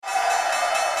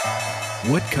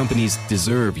What companies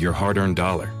deserve your hard-earned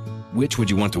dollar? Which would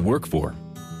you want to work for?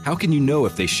 How can you know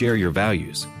if they share your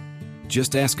values?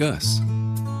 Just ask us.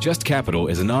 Just Capital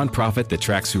is a nonprofit that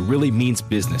tracks who really means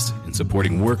business in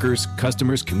supporting workers,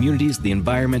 customers, communities, the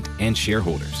environment, and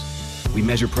shareholders. We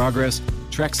measure progress,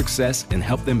 track success, and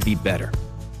help them be better.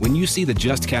 When you see the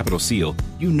Just Capital seal,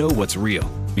 you know what's real,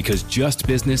 because just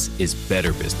business is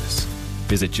better business.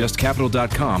 Visit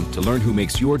justcapital.com to learn who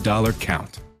makes your dollar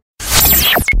count.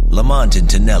 Lamont and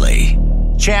Tonelli.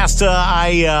 Shasta,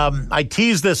 I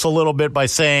teased this a little bit by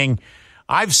saying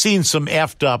I've seen some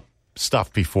effed up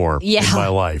stuff before in my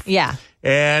life. Yeah.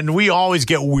 And we always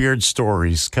get weird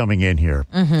stories coming in here.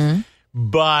 Mm-hmm.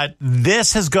 But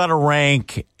this has got to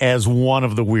rank as one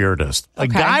of the weirdest. A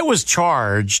guy was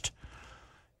charged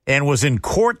and was in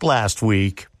court last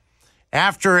week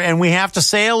after, and we have to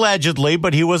say allegedly,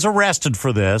 but he was arrested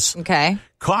for this. Okay.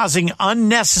 Causing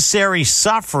unnecessary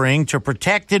suffering to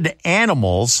protected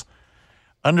animals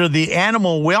under the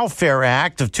Animal Welfare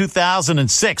Act of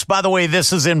 2006. By the way,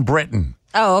 this is in Britain.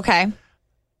 Oh, okay.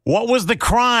 What was the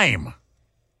crime?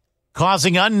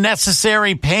 Causing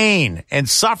unnecessary pain and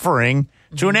suffering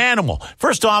to an animal.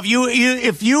 First off,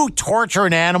 if you torture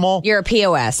an animal, you're a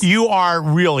POS. You are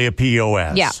really a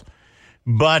POS. Yeah.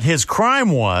 But his crime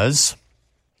was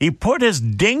he put his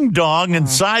ding dong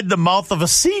inside the mouth of a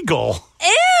seagull.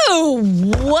 Ew!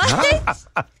 What?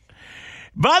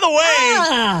 By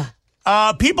the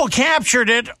way, people captured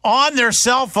it on their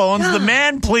cell phones. The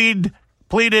man pleaded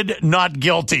not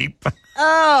guilty.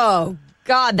 Oh,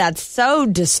 God, that's so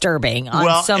disturbing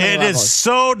on so many levels. It is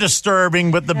so disturbing,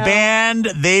 but the band,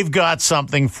 they've got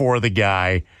something for the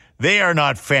guy. They are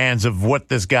not fans of what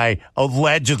this guy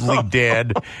allegedly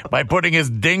did by putting his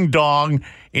ding-dong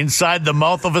inside the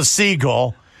mouth of a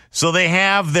seagull. So they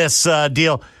have this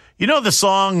deal. You know the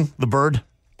song, The Bird?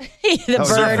 the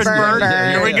bird.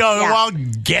 Here we go. Yeah. Well,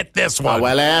 get this one.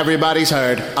 Well, everybody's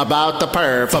heard about the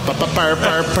perv.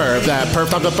 Perv. That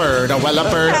perv of the bird. Well,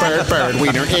 a bird.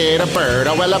 Wiener ate a bird.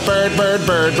 Well, a bird.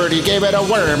 Birdie gave it a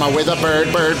worm. With a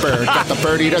bird. Got the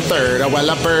birdie to third. Well,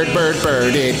 a bird.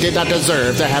 It did not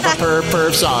deserve to have a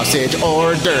perv sausage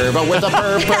hors d'oeuvre. With a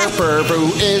perv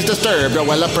who is disturbed.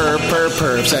 Well, a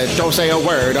perv said, don't say a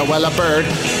word. Well, a bird.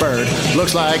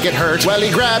 Looks like it hurts. Well, he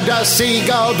grabbed a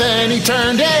seagull, then he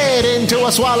turned it into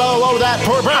a swallow. Oh, that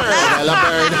poor bird. Well, a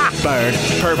bird.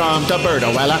 Perv the bird.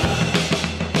 Oh, well,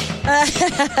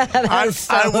 That's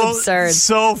so absurd.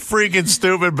 So freaking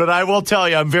stupid, but I will tell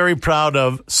you, I'm very proud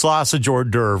of sausage hors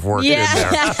d'oeuvre working in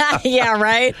there. Yeah,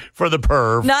 right? For the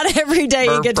perv. Not every day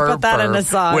you get to put that in a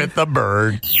song. With the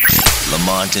bird.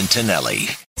 Lamont and Tonelli.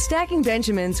 Stacking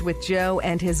Benjamins with Joe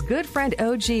and his good friend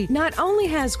OG not only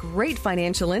has great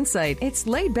financial insight, it's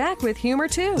laid back with humor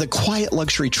too. The quiet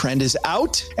luxury trend is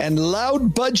out and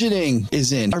loud budgeting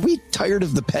is in. Are we tired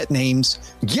of the pet names?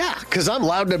 Yeah, because I'm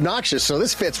loud and obnoxious, so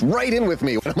this fits right in with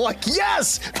me. I'm like,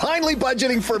 yes, finally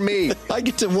budgeting for me. I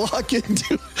get to walk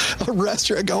into a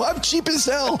restaurant and go, I'm cheap as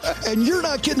hell, and you're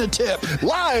not getting a tip.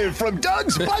 Live from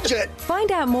Doug's Budget.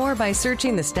 Find out more by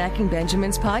searching the Stacking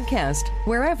Benjamins podcast,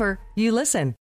 wherever you listen.